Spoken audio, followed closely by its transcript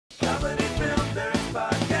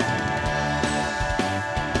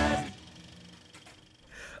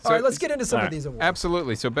All right, let's get into some of these awards.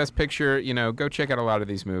 Absolutely. So Best Picture, you know, go check out a lot of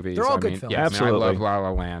these movies. They're all good films. Yeah, Absolutely. I love La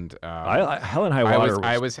La Land. Hell and High Water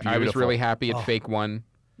I was really happy Oh. it fake won.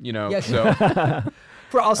 You know, Yeah. so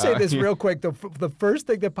I'll say this real quick. The first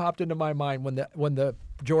thing that popped into my mind when the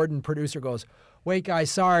Jordan producer goes, "Wait, guys,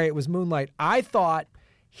 sorry, it was Moonlight." I thought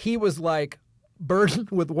he was like burdened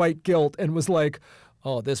with white guilt and was like,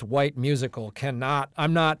 "Oh, this white musical cannot.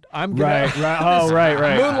 I'm gonna." Right. Oh,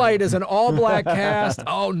 right. Moonlight is an all-black cast.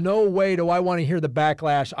 Oh, no way do I want to hear the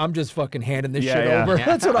backlash. I'm just fucking handing this shit over. Yeah.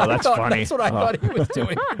 That's what I that's thought. funny. That's what I thought he was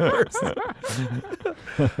doing first.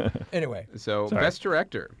 Anyway, so Best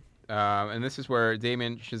Director. And this is where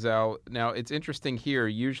Damien Chazelle. Now, it's interesting here.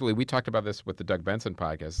 Usually, we talked about this with the Doug Benson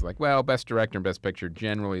podcast. It's like, well, Best Director and Best Picture,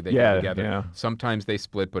 generally they go together. Yeah. Sometimes they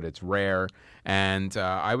split, but it's rare. And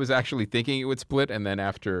I was actually thinking it would split. And then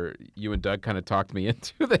after you and Doug kind of talked me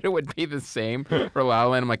into that it would be the same for La La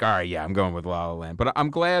Land, I'm like, all right, yeah, I'm going with La La Land. But I'm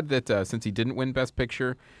glad that since he didn't win Best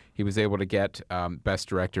Picture, he was able to get Best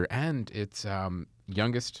Director and its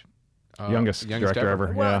youngest director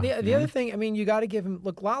ever. well, Yeah. the other thing, I mean, you got to give him.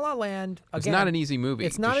 Look, La La Land. Again, It's not an easy movie.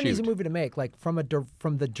 It's not to an easy shoot. movie to make. Like from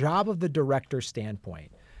the job of the director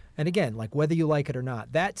standpoint, and again, like whether you like it or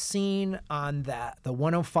not, that scene on the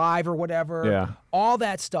 105 or whatever, Yeah. all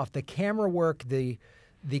that stuff, the camera work, the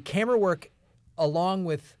camera work, along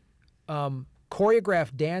with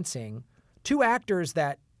choreographed dancing, two actors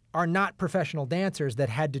that are not professional dancers that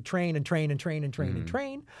had to train and train and train and train and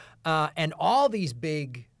train, and all these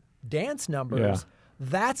big dance numbers.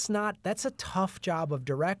 That's a tough job of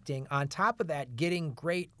directing. On top of that, getting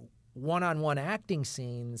great one-on-one acting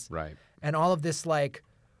scenes, Right. and all of this, like,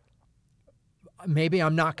 maybe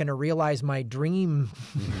I'm not going to realize my dream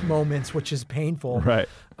moments, which is painful. Right.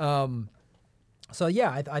 So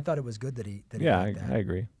yeah, I thought it was good that he Yeah, did that. I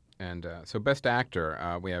agree. And so Best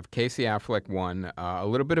Actor, we have Casey Affleck won. A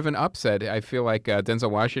little bit of an upset. I feel like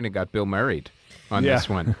Denzel Washington got Bill Murray'd on this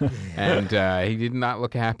one. And he did not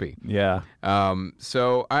look happy. Yeah.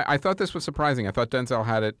 So I thought this was surprising. I thought Denzel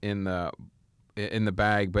had it in the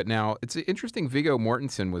bag. But now it's interesting Viggo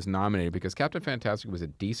Mortensen was nominated because Captain Fantastic was a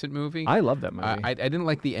decent movie. I love that movie. I didn't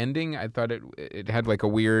like the ending. I thought it had like a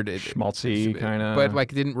weird schmaltzy kind of, but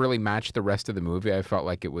like it didn't really match the rest of the movie. I felt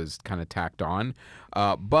like it was kind of tacked on.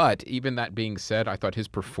 But even that being said, I thought his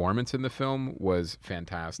performance in the film was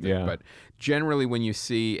fantastic. Yeah. But generally, when you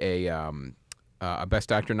see a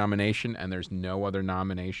Best Actor nomination and there's no other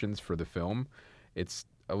nominations for the film, it's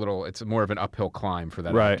more of an uphill climb for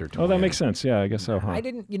that actor to Oh, that win. makes sense. Yeah, I guess so. Huh? I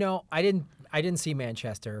didn't see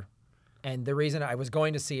Manchester, and the reason I was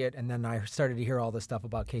going to see it, and then I started to hear all this stuff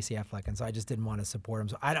about Casey Affleck, and so I just didn't want to support him.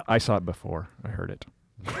 So I saw it before. I heard it.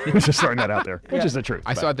 Just throwing that out there, which is the truth.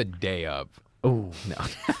 I saw it the day of. Oh No.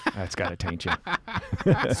 that's got to taint you.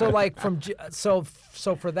 so like so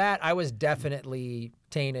for that, I was definitely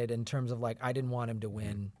tainted in terms of like I didn't want him to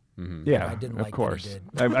win. Yeah, I didn't of like course.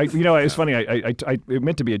 what he did. You know, it's funny. It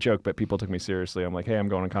meant to be a joke, but people took me seriously. I'm like, hey, I'm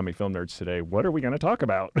going to Comedy Film Nerds today. What are we going to talk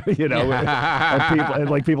about? You know,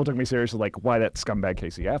 and people took me seriously, like why that scumbag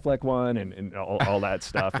Casey Affleck won, and all that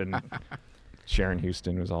stuff, and Sharon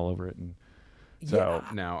Houston was all over it, and so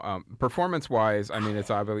Now, performance-wise, I mean,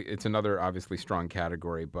 it's another obviously strong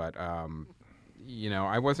category, but you know,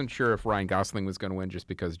 I wasn't sure if Ryan Gosling was going to win just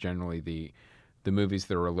because generally the movies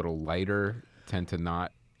that are a little lighter tend to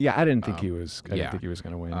not. yeah, I didn't think he was. I didn't think he was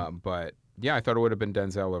going to win. But yeah, I thought it would have been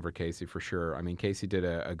Denzel over Casey for sure. I mean, Casey did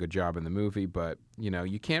a good job in the movie, but you know,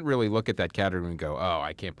 you can't really look at that category and go, "Oh,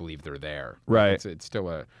 I can't believe they're there." Right. It's still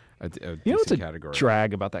a You know what's a category.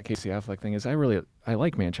 drag about that Casey Affleck thing is I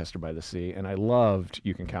like Manchester by the Sea, and I loved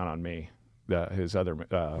You Can Count on Me, the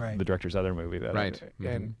director's other movie.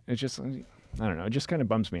 And it's just, I don't know, it just kind of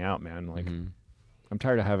bums me out, man. Like I'm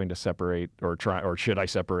tired of having to separate or should I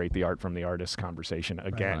separate the art from the artist conversation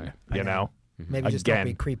again? Right. You know? Maybe just don't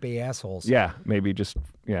be creepy assholes. Yeah, maybe just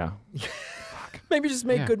Maybe just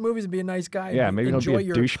make good movies and be a nice guy. Yeah, and maybe enjoy don't be a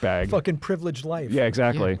your douchebag. fucking privileged life. Yeah,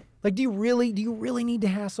 exactly. Like, do you really need to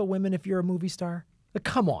hassle women if you're a movie star? Like,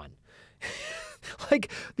 come on. Like,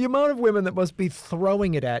 the amount of women that must be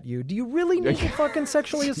throwing it at you. Do you really need to fucking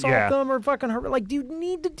sexually assault them or fucking hurt? Like, do you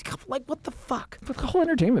need to, like, what the fuck? But the whole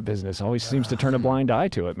entertainment business always seems to turn a blind eye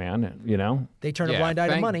to it, man. You know? They turn a blind eye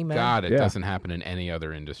to money, man. God, it doesn't happen in any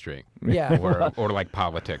other industry. Yeah. or like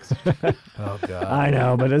politics. Oh, God. I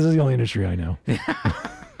know, but this is the only industry I know.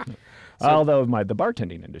 Although the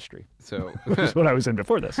bartending industry. So that's what I was in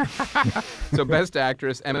before this. So Best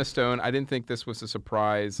Actress, Emma Stone. I didn't think this was a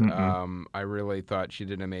surprise. I really thought she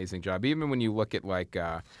did an amazing job. Even when you look at like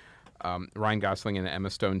Ryan Gosling and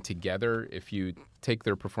Emma Stone together, if you take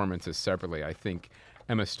their performances separately, I think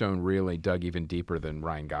Emma Stone really dug even deeper than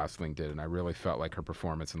Ryan Gosling did, and I really felt like her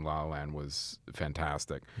performance in La La Land was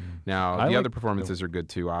fantastic. Now, the other performances are good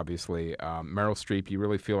too, obviously. Meryl Streep, you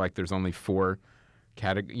really feel like there's only four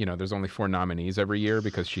there's only 4 nominees every year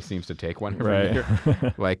because she seems to take one every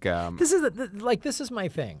year. Like this is my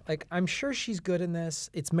thing. Like, I'm sure she's good in this.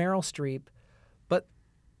 It's Meryl Streep, but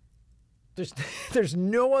there's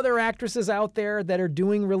no other actresses out there that are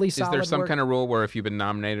doing really solid work. Is there some kind of rule where if you've been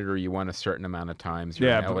nominated or you won a certain amount of times, you're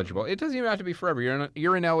ineligible? It doesn't even have to be forever.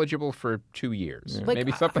 You're ineligible for 2 years,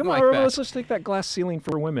 maybe something like that. Let's just take that glass ceiling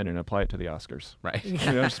for women and apply it to the Oscars. Right.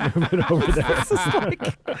 Just move it over there. This is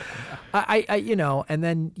like, and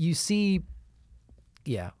then you see,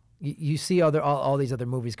 you see all these other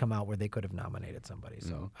movies come out where they could have nominated somebody.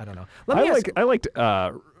 So I don't know. I liked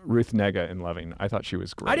Ruth Negga in Loving. I thought she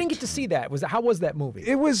was great. I didn't get to see that. How was that movie?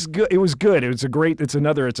 It was good. It was good. It's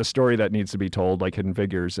a story that needs to be told, like Hidden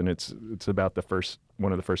Figures, and it's about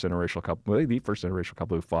one of the first interracial couple, the first interracial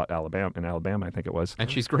couple who fought in Alabama, I think it was.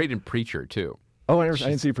 And she's great in Preacher too. Oh, I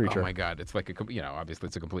didn't see Preacher. Oh my God, it's like obviously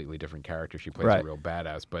it's a completely different character. She plays a real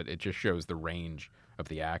badass, but it just shows the range of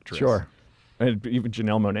the actress. Sure. And even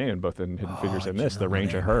Janelle Monáe in both in Hidden Figures and this, the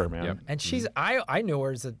range of her, man. Yep. And she's, I knew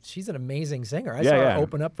her she's an amazing singer. I saw her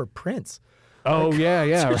open up for Prince. Oh, like,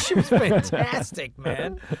 yeah. She was fantastic,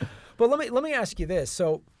 man. But let me ask you this.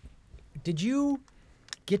 So did you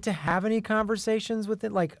get to have any conversations with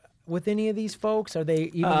any of these folks? Are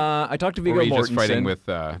they even... I talked to Viggo Mortensen. Just fighting with...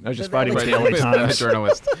 I was just fighting with the LA Times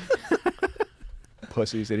journalist.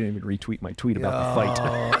 Pussies, they didn't even retweet my tweet about the fight.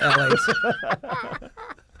 LA.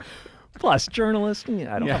 Plus, journalist.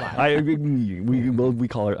 I don't know. We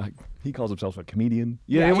call her. He calls himself a comedian.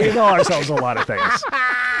 Yeah, we call ourselves a lot of things.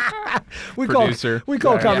 We Producer.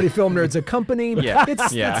 call Comedy Film Nerds a company. Yeah.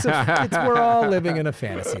 It's we're all living in a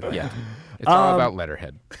fantasy land. Yeah. It's all about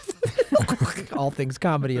letterhead. All things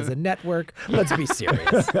comedy is a network. Let's be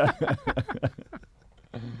serious.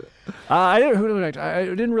 I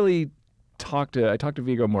didn't really talk to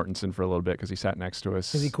Viggo Mortensen for a little bit because he sat next to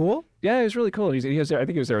us. Is he cool? Yeah, he was really cool. He was there. I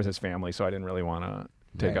think he was there with his family, so I didn't really want to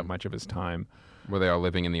take up much of his time. Were they all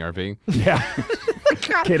living in the RV? Yeah.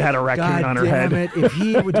 Kid had a raccoon on her head. God damn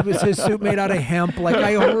it. If was his suit made out of hemp, like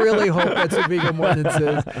I really hope that's what Viggo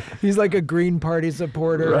Mortensen is. He's like a Green Party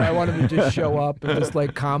supporter. Right. I want him to just show up and just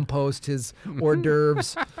like compost his hors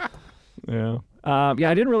d'oeuvres. Yeah. I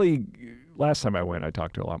didn't really, last time I went, I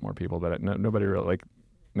talked to a lot more people, but nobody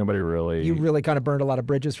really. You really kind of burned a lot of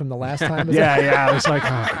bridges from the last time? Yeah. I was like,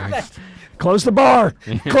 oh, Christ. Close the bar.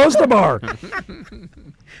 Close the bar.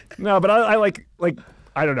 No, but I like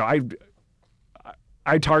I don't know.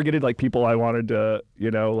 I targeted like people I wanted to,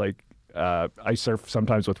 I surf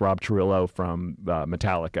sometimes with Rob Trujillo from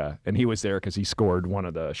Metallica, and he was there because he scored one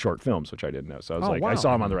of the short films, which I didn't know. So I was I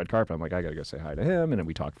saw him on the red carpet. I'm like, I got to go say hi to him. And then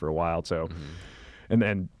we talked for a while. So, and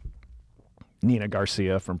then Nina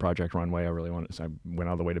Garcia from Project Runway. I went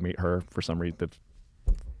all the way to meet her for some reason.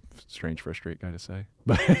 Strange for a straight guy to say,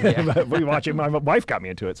 but we watch it. My wife got me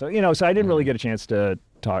into it, so So I didn't really get a chance to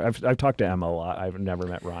talk. I've talked to Emma a lot. I've never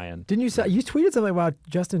met Ryan. Didn't you say you tweeted something about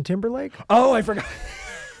Justin Timberlake? Oh, I forgot.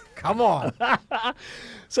 Come on.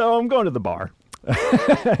 So I'm going to the bar.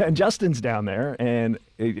 And Justin's down there, and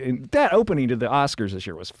that opening to the Oscars this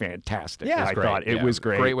year was fantastic. Yeah, I thought it was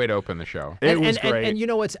great. Great way to open the show. It was great. And you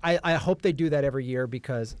know what's? I hope they do that every year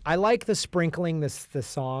because I like the sprinkling the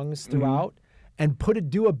songs throughout. And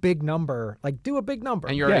do a big number. And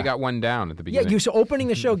you already got one down at the beginning. Yeah, you're opening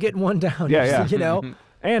the show, getting one down. Yeah.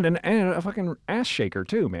 And a fucking ass shaker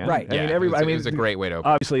too, man. Right. Yeah, it was a great way to open.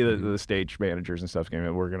 Obviously, the stage managers and stuff came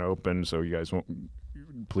in. We're going to open, so you guys won't.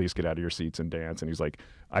 Please get out of your seats and dance. And he's like,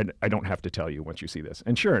 I don't have to tell you once you see this.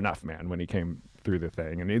 And sure enough, man, when he came through the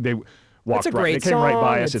thing, and they walked right, they came right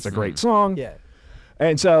by us. It's a great song. Yeah.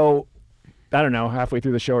 And so, I don't know, halfway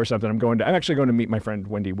through the show or something, I'm actually going to meet my friend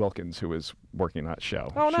Wendy Wilkins, who is working that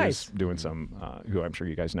show. Oh, nice. She's doing some, who I'm sure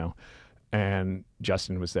you guys know. And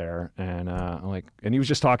Justin was there, and and he was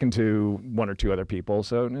just talking to one or two other people.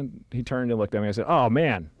 So and he turned and looked at me. I said, "Oh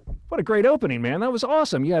man, what a great opening, man! That was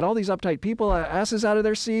awesome. You had all these uptight people, asses out of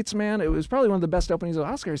their seats, man. It was probably one of the best openings of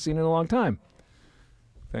Oscar I've seen in a long time."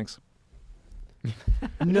 Thanks.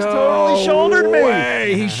 No totally shouldered me.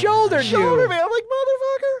 Way. He shouldered you. Me. I'm like,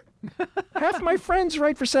 motherfucker. Half my friends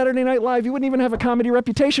write for Saturday Night Live. You wouldn't even have a comedy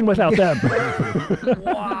reputation without them.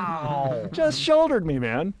 Wow. Just shouldered me,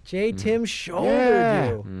 man. J. Tim shouldered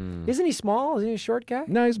you. Mm. Isn't he small? Isn't he a short guy?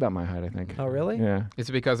 No, he's about my height, I think. Oh, really? Yeah. Is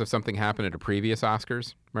it because of something happened at a previous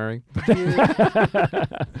Oscars, Murray? Did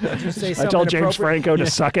you say I something told James appropriate? Franco to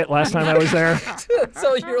suck it last time I was there.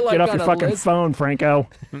 So you're like Get off on your a fucking list? phone, Franco.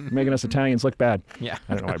 Making us Italians look bad. Yeah.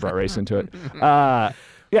 I don't know why I brought race into it.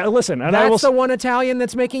 Yeah, listen. And I will That's the one Italian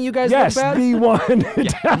that's making you guys yes, look bad? the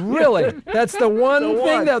one. Really? That's the one The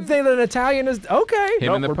thing one. that an Italian is okay. Him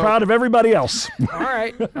Nope, and the we're Pope. proud of everybody else. All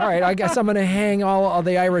right. I guess I'm gonna hang all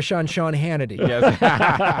the Irish on Sean Hannity.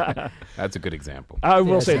 Yes. That's a good example. I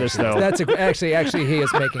will Yes, say this though. That's actually he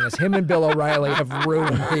is making us. Him and Bill O'Reilly have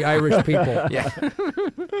ruined the Irish people. Yeah.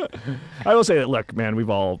 I will say that. Look, man, we've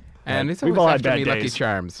all And it's we've always all had after bad me Lucky days.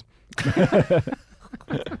 Charms.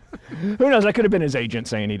 Who knows? I could have been his agent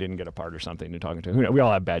saying he didn't get a part or something to talking to. Who knows? We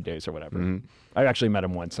all have bad days or whatever. Mhm. I actually met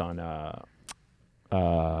him once on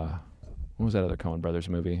what was that other Coen Brothers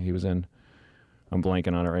movie he was in? I'm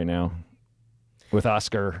blanking on it right now. With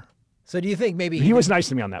Oscar. So do you think maybe He was nice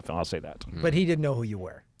to me on that film. I'll say that. but he didn't know who you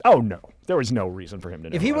were? Oh no, there was no reason for him to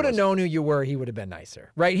know. If he who I would have was. known who you were, he would have been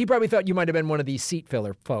nicer, right? He probably thought you might have been one of these seat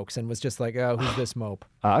filler folks and was just like, "Oh, who's this mope?"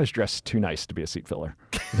 I was dressed too nice to be a seat filler.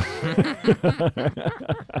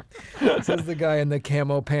 Says the guy in the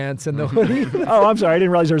camo pants and the hoodie. Oh, I'm sorry. I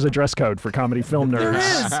didn't realize there was a dress code for comedy film nerds. There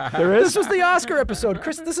is. There is? This was the Oscar episode.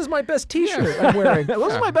 Chris, this is my best T-shirt I'm wearing. This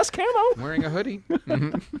is my best camo. Wearing a hoodie.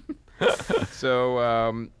 Mhm.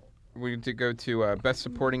 So we need to go to Best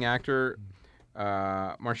Supporting Actor.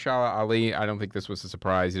 Mahershala Ali. I don't think this was a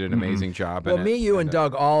surprise. He did an amazing job. Well, in me, it. you, and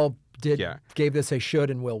Doug all Yeah. gave this a should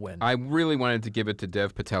and will win. I really wanted to give it to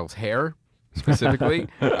Dev Patel's hair specifically,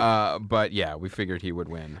 but yeah, we figured he would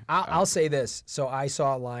win. I'll say this. So I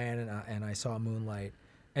saw Lion and I saw Moonlight,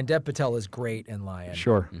 and Dev Patel is great in Lion.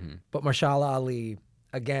 Sure. But Mahershala Ali,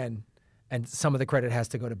 again, and some of the credit has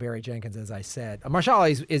to go to Barry Jenkins, as I said. Mahershala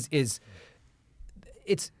Ali is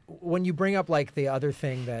it's when you bring up like the other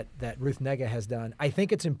thing that Ruth Negga has done, I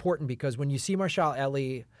think it's important because when you see Mahershala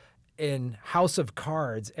Ali in House of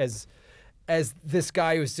Cards as this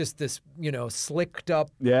guy who's just this, slicked up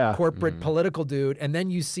corporate political dude, and then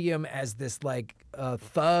you see him as this like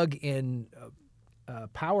thug in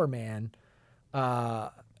Power Man,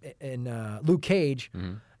 in Luke Cage.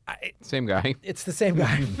 Same guy. It's the same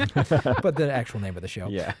guy, but the actual name of the show.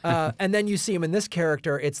 Yeah. And then you see him in this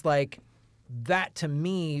character. It's like that to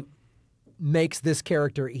me makes this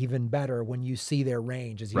character even better when you see their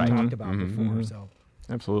range, as you talked about before. So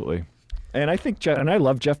Absolutely. And I think, and I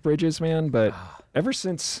love Jeff Bridges, man, but ever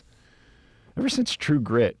since True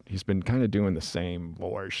Grit, he's been kind of doing the same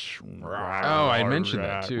voice. Oh, I mentioned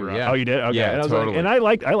that too. Yeah. Oh, you did? Okay. Yeah, and totally. I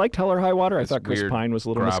liked Hell or High Water. I This thought Chris weird, Pine was a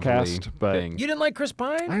little grovelly miscast, but thing. you didn't like Chris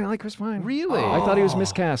Pine? I didn't like Chris Pine. Really? I thought he was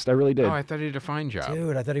miscast. I really did. Oh, I thought he did a fine job.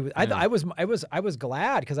 Dude, I thought he was. I was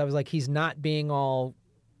glad because I was like, he's not being all,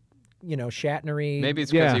 Shatnery. Maybe it's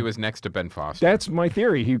because Yeah. he was next to Ben Foster. That's my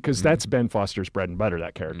theory. Because that's Ben Foster's bread and butter,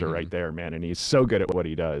 that character right there, man. And he's so good at what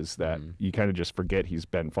he does that you kind of just forget he's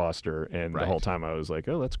Ben Foster. And the whole time I was like,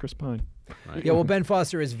 oh, that's Chris Pine. Right. Yeah, well, Ben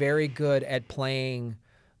Foster is very good at playing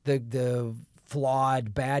the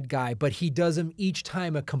flawed bad guy, but he does him each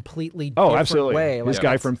time a completely different absolutely. way. This Like, guy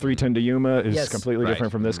it's- from 310 to Yuma is Yes. completely Right.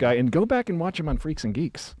 different from this guy. And go back and watch him on Freaks and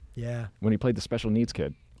Geeks Yeah. when he played the special needs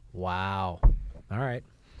kid. Wow. All right.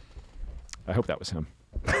 I hope that was him.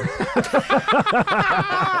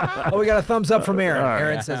 Oh, we got a thumbs up from Aaron. All right.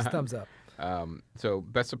 Aaron says thumbs up. So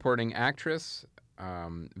Best Supporting Actress,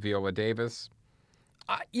 Viola Davis.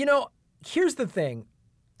 Here's the thing.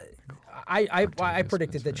 I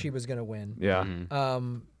predicted that she was going to win. Yeah.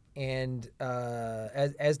 And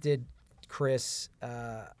as did Chris.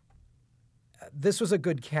 This was a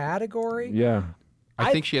good category. Yeah.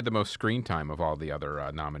 I think she had the most screen time of all the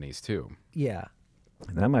other nominees too. Yeah.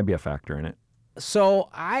 That might be a factor in it. So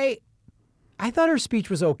I thought her speech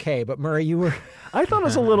was okay, but Murray, you were. I thought it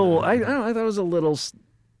was a little. I thought it was a little.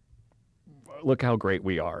 Look how great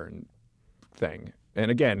we are, and thing. And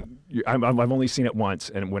again, I've only seen it once,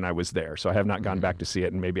 and when I was there, so I have not gone back to see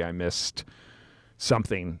it, and maybe I missed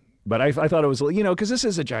something. But I thought it was, because this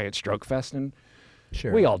is a giant stroke fest, and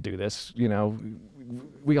Sure. we all do this.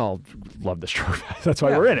 We all love the stroke fest. That's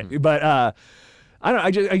why we're in it. But I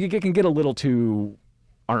don't know. It can get a little too.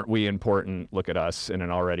 Aren't we important? Look at us in an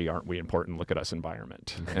already aren't we important? Look at us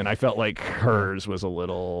environment. And I felt like hers was a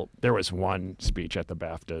little. There was one speech at the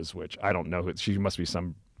BAFTAs, which I don't know who. She must be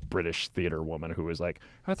some British theater woman who was like,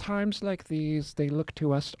 at times like these, they look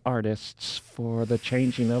to us artists for the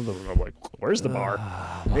changing of the. I'm like, where's the bar?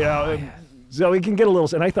 So we can get a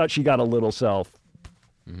little, and I thought she got a little self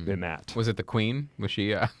in that. Was it the Queen? Was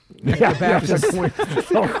she? Yeah, the Queen.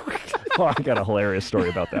 Oh, I got a hilarious story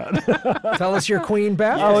about that. Tell us your Queen,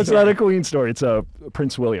 Beth. Oh, it's not a Queen story. It's a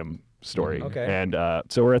Prince William story. Okay. And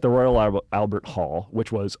so we're at the Royal Albert Hall,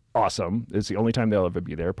 which was awesome. It's the only time they'll ever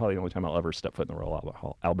be there. Probably the only time I'll ever step foot in the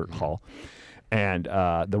Royal Albert Hall. And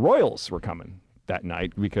the Royals were coming that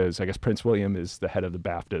night because I guess Prince William is the head of the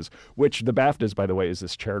BAFTAs, which the BAFTAs, by the way, is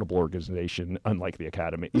this charitable organization, unlike the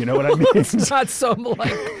Academy. You know what I mean? It's not some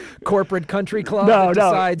like corporate country club that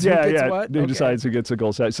decides who gets what? Who decides who gets a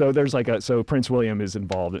gold set. So there's so Prince William is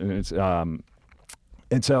involved, and it's and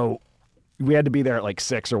so we had to be there at like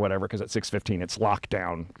 6 or whatever because at 6:15 it's locked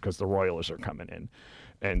down because the Royals are coming in,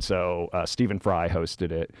 and so Stephen Fry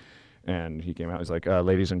hosted it, and he came out. He's like,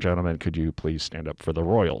 "Ladies and gentlemen, could you please stand up for the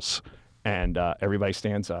Royals?" And everybody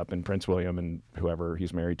stands up, and Prince William and whoever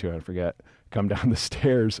he's married to, I forget, come down the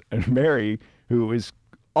stairs. And Mary, who is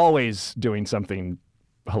always doing something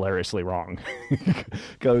hilariously wrong,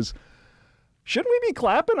 goes, "Shouldn't we be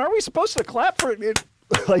clapping? Are we supposed to clap for it?"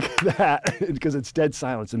 Like that, because it's dead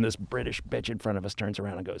silence. And this British bitch in front of us turns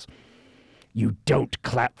around and goes, "You don't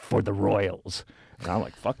clap for the Royals." And I'm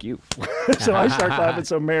like, "Fuck you." So I start clapping.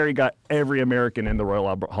 So Mary got every American in the Royal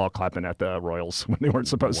Albert Hall clapping at the Royals when they weren't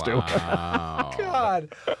supposed to.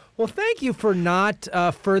 God. Well, thank you for not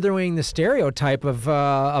furthering the stereotype of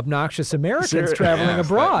obnoxious Americans traveling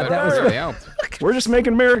abroad. That was really helped. We're just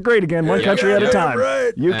making America great again, one country at a time. Right.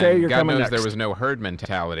 UK, and you're God coming knows next. there was no herd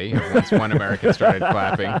mentality. Once one American started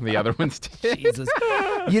clapping, the other ones did. Jesus.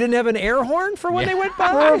 You didn't have an air horn for when they went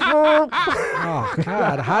by? Oh,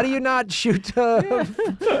 God. How do you not shoot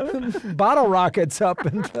bottle rockets up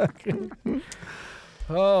and fucking...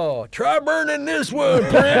 Oh, try burning this one,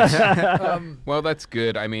 Prince. Well, that's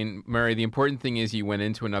good. I mean, Murray, the important thing is you went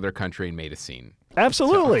into another country and made a scene.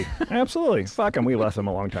 Absolutely. Absolutely. Fuck them. We left them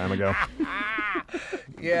a long time ago.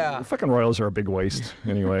 Yeah. The fucking Royals are a big waste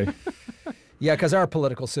anyway. Yeah, because our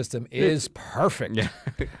political system is perfect. Yeah.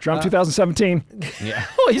 Trump 2017. Yeah.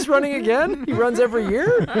 Oh, he's running again? He runs every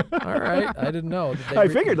year? All right. I didn't know. I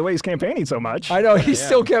figured the way he's campaigning so much. I know. He's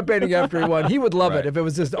still campaigning after he won. He would love it if it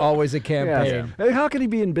was just always a campaign. Yeah. How can he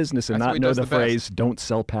be in business and That's not know the phrase, "Don't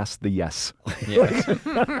sell past the yes"? Yes.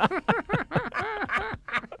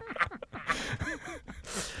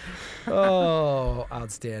 Oh,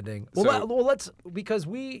 outstanding. Well, let's, because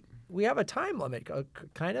we have a time limit,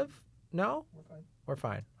 kind of. No? We're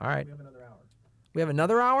fine. All right. We have another hour. We have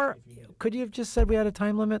another hour? Could you have just said we had a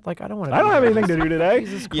time limit? Like, I don't want to. I don't have anything to do today.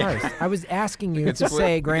 Jesus Christ. I was asking you to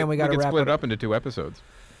say, Graham, we got to wrap split it up into 2 episodes.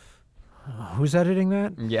 Who's editing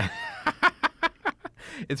that? Yeah.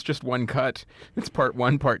 It's just one cut. It's part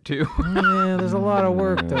 1, part 2. Yeah, there's a lot of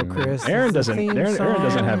work though, Chris. Aaron doesn't have anything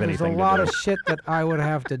There's a lot of shit that I would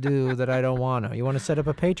have to do that I don't want to. You want to set up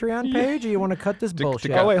a Patreon page, or you want to cut this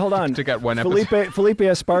bullshit? Oh wait, hold on. To get one episode. Felipe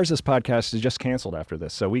Esparza's podcast is just canceled after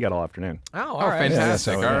this, so we got all afternoon. Oh, all right.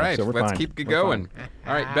 Fantastic. Yeah, all right. so Let's fine. keep it going.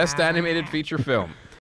 All right. Best animated feature film.